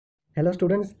Hello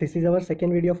students, this is our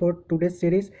second video for today's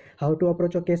series, how to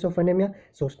approach a case of anemia.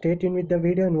 So stay tuned with the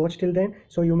video and watch till then,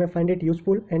 so you may find it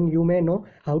useful and you may know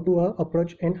how to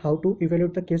approach and how to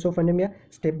evaluate the case of anemia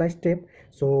step by step.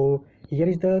 So here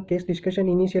is the case discussion.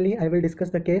 Initially I will discuss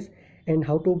the case and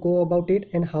how to go about it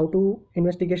and how to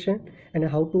investigation and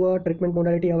how to treatment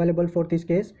modality available for this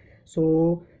case.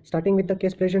 So starting with the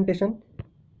case presentation,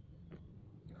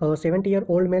 a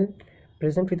 70-year-old male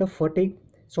present with a fatigue,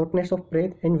 shortness of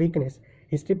breath and weakness.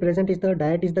 History present is the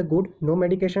diet is the good, no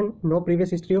medication, no previous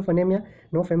history of anemia,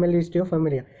 no family history of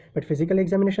anemia. But physical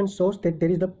examination shows that there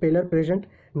is the pallor present,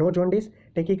 no jaundice,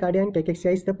 tachycardia and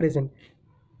cachexia is the present.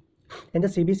 And the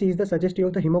CBC is the suggestive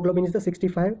of the hemoglobin is the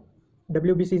 65,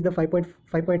 WBC is the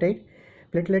 5.8,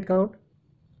 platelet count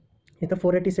is the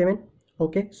 487.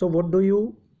 Okay, so what do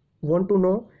you want to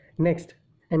know next?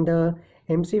 And the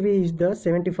MCV is the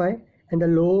 75 and the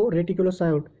low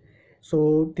reticulocyte.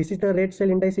 So this is the red cell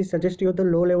indices suggestive of the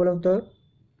low level of the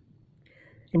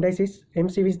indices.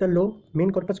 MCV is the low,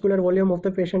 mean corpuscular volume of the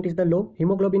patient is the low,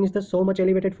 hemoglobin is the so much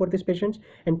elevated for these patients,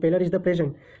 and pallor is the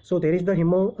present. So there is the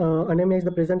anemia is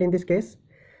the present in this case.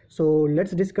 So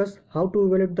let's discuss how to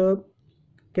evaluate the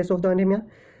case of the anemia.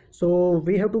 So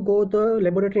we have to go the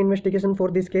laboratory investigation for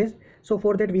this case. So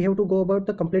for that we have to go about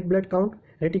the complete blood count,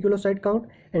 reticulocyte count,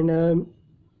 and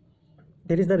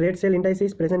there is the red cell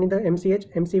indices present in the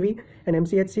MCH, MCV and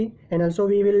MCHC, and also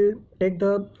we will take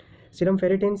the serum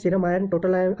ferritin, serum iron,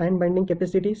 total iron binding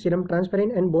capacity, serum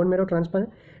transferrin and bone marrow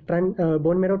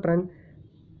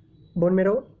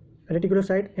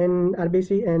reticulocyte and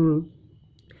RBC and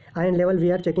iron level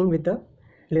we are checking with the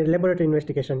laboratory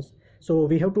investigations. So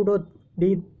we have to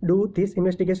do these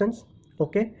investigations.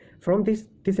 Okay, from this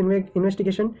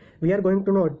investigation we are going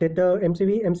to know that the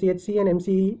MCV, MCHC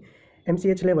and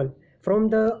MCH level. From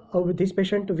this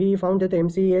patient we found that the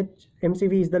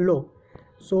MCV is the low.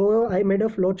 So I made a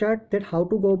flow chart that how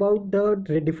to go about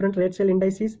the different red cell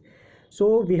indices.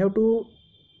 So we have to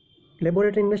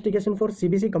laboratory investigation for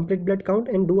CBC, complete blood count,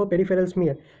 and do a peripheral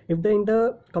smear. If in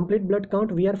the complete blood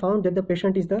count we are found that the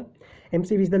patient is the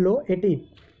MCV is the low,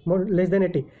 80, more less than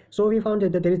 80. So we found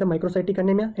that there is the microcytic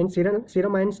anemia, and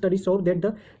serum iron study showed that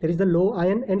there is the low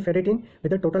iron and ferritin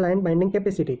with the total iron binding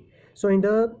capacity. So in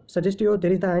the suggestive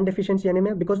there is the iron deficiency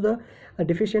anemia because the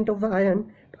deficient of the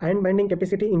iron binding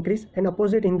capacity increase, and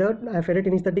opposite in the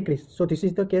ferritin is the decrease. So this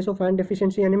is the case of iron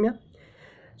deficiency anemia.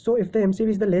 So if the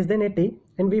MCV is the less than 80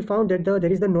 and we found that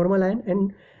there is the normal iron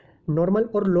and normal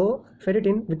or low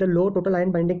ferritin with the low total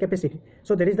iron binding capacity.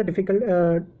 So there is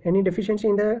the any deficiency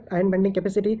in the iron binding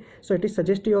capacity. So it is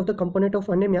suggestive of the component of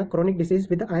anemia, chronic disease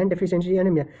with the iron deficiency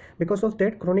anemia. Because of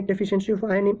that chronic deficiency of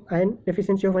iron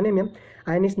deficiency of anemia,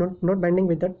 iron is not binding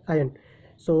with the iron.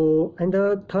 So, and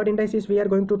the third index is we are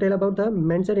going to tell about the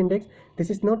Menser index. This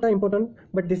is not important,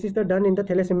 but this is the done in the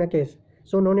thalassemia case.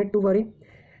 So no need to worry.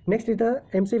 Next is the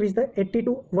MCV is the 80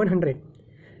 to 100.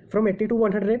 From 80 to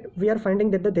 100 we are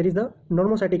finding that there is the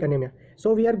normocytic anemia.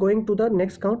 So we are going to the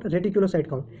next count, reticulocyte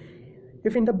count.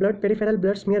 If in the peripheral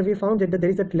blood smear we found that there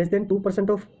is a less than 2%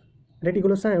 of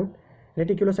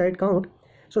reticulocyte count,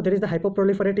 so there is the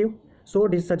hypoproliferative. So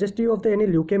it is suggestive of any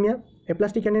leukemia,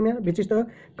 aplastic anemia, which is the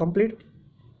complete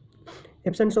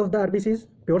absence of the RBCs,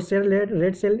 pure cell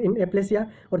red cell in aplasia,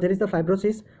 or there is the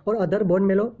fibrosis or other bone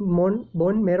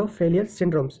marrow failure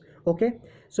syndromes. Okay,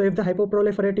 so if the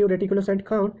hypoproliferative reticulocyte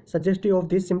count suggestive of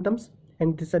these symptoms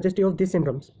and suggestive of these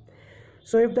syndromes.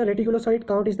 So if the reticulocyte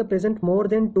count is the present more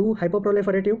than 2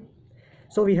 hypoproliferative,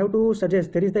 so we have to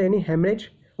suggest there is any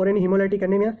hemorrhage or any hemolytic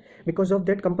anemia. Because of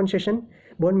that compensation,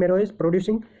 bone marrow is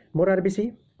producing more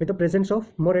RBC with the presence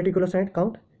of more reticulocyte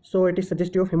count. So it is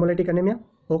suggestive of hemolytic anemia.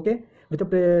 Okay, with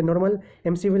the normal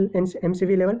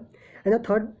MCV level. And the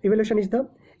third evaluation is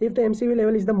if the MCV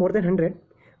level is the more than 100,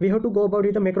 we have to go about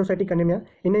with the macrocytic anemia.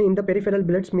 In the peripheral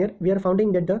blood smear, we are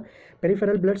finding that the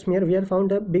peripheral blood smear we are found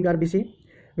the big RBC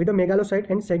with the megalocyte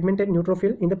and segmented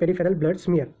neutrophil in the peripheral blood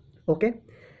smear. Okay.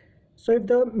 So if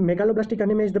the megaloblastic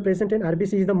anemia is the present and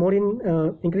RBC is the more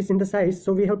increase in the size,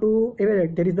 so we have to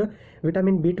evaluate there is the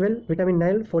vitamin B12, vitamin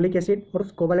 9, folic acid or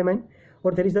scopolamine,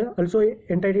 or there is also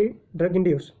anti-drug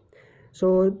induced.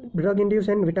 So drug induced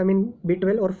and vitamin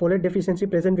B12 or folate deficiency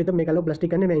present with the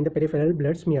megaloblastic anemia in the peripheral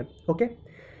blood smear. Okay.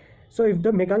 So if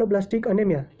the megaloblastic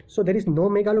anemia, so there is no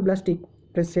megaloblastic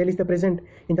cell is the present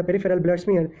in the peripheral blood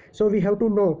smear. So we have to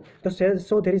know the cells.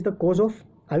 So there is the cause of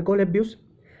alcohol abuse,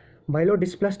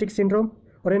 myelodysplastic syndrome,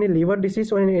 or any liver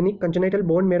disease or any congenital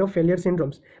bone marrow failure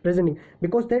syndromes presenting.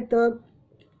 Because that the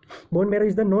bone marrow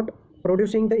is not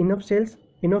producing the enough cells,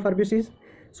 enough RBCs,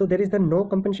 so there is the no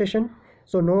compensation.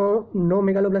 So no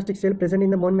megaloblastic cell present in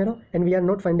the bone marrow, and we are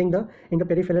not finding in the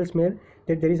peripheral smear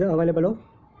that there is available of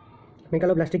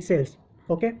megaloblastic cells.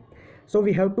 Okay, so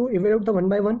we have to evaluate the one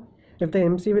by one. If the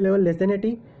MCV level less than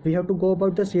 80, we have to go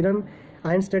about the serum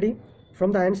iron study.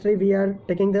 From the iron study, we are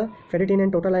taking the ferritin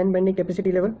and total iron binding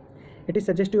capacity level. It is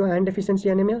suggestive iron deficiency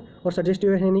anemia or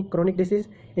suggestive of any chronic disease.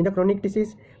 In the chronic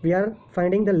disease, we are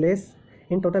finding the less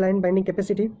in total iron binding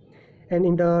capacity, and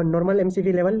in the normal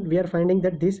MCV level, we are finding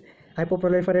that this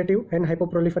hypoproliferative and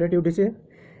hypoproliferative disease.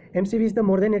 MCV is the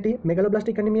more than 80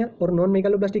 megaloblastic anemia or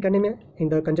non-megaloblastic anemia in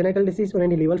the congenital disease or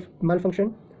any liver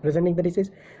malfunction presenting the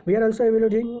disease. We are also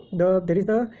evaluating there is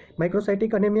the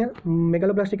microcytic anemia,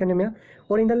 megaloblastic anemia,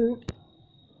 or in the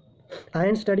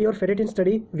iron study or ferritin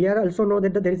study, we are also know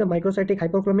that there is a microcytic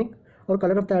hypochromic or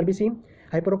color of the RBC,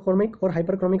 hypochromic or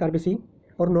hyperchromic RBC,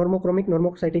 or normochromic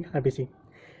normocytic RBC.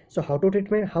 So how to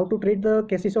treat the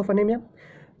cases of anemia?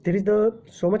 There is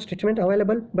so much treatment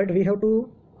available, but we have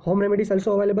to home remedies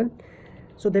also available.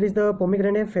 So there is the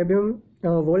pomegranate, fabium,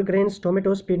 whole grains,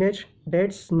 tomatoes, spinach,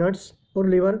 dates, nuts or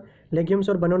liver, legumes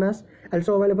or bananas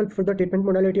also available for the treatment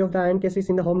modality of the iron cases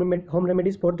in the home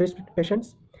remedies for these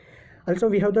patients. Also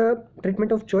we have the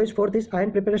treatment of choice for these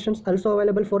iron preparations also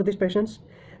available for these patients.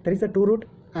 There is the 2-route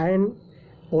iron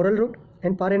oral route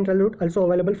and parenteral route also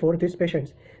available for these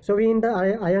patients. So we in the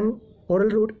iron oral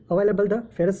route available the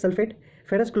ferrous sulfate,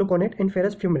 ferrous gluconate and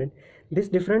ferrous fumarate. This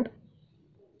different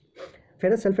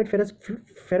ferrous sulfate,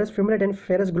 ferrous fumarate and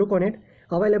ferrous gluconate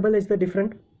available is the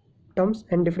different terms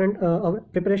and different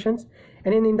preparations.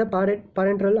 And in the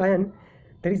parenteral iron,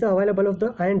 there is the available of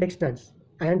the iron dextrans.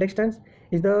 Iron dextrans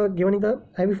is the given in the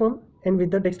IV form and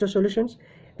with the dextrose solutions.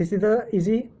 This is the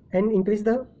easy and increase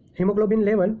the hemoglobin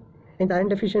level in the iron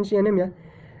deficiency anemia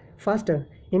faster.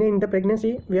 In the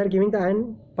pregnancy, we are giving the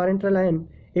iron, parenteral iron,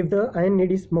 if the iron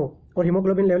need is more or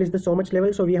hemoglobin level is the so much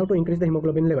level, so we have to increase the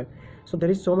hemoglobin level. So there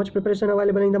is so much preparation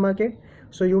available in the market,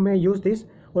 so you may use this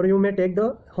or you may take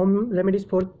the home remedies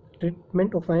for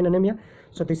treatment of iron anemia.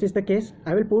 So this is the case.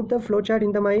 I will put the flowchart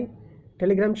in my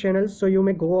Telegram channel, so you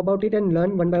may go about it and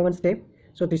learn one by one step.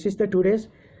 So this is the today's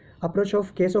approach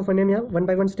of case of anemia, one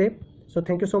by one step. So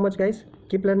thank you so much guys,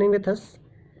 keep learning with us,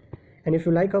 and if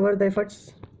you like the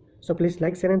efforts, so please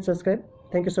like, share and subscribe.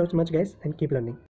 Thank you so much guys, and keep learning.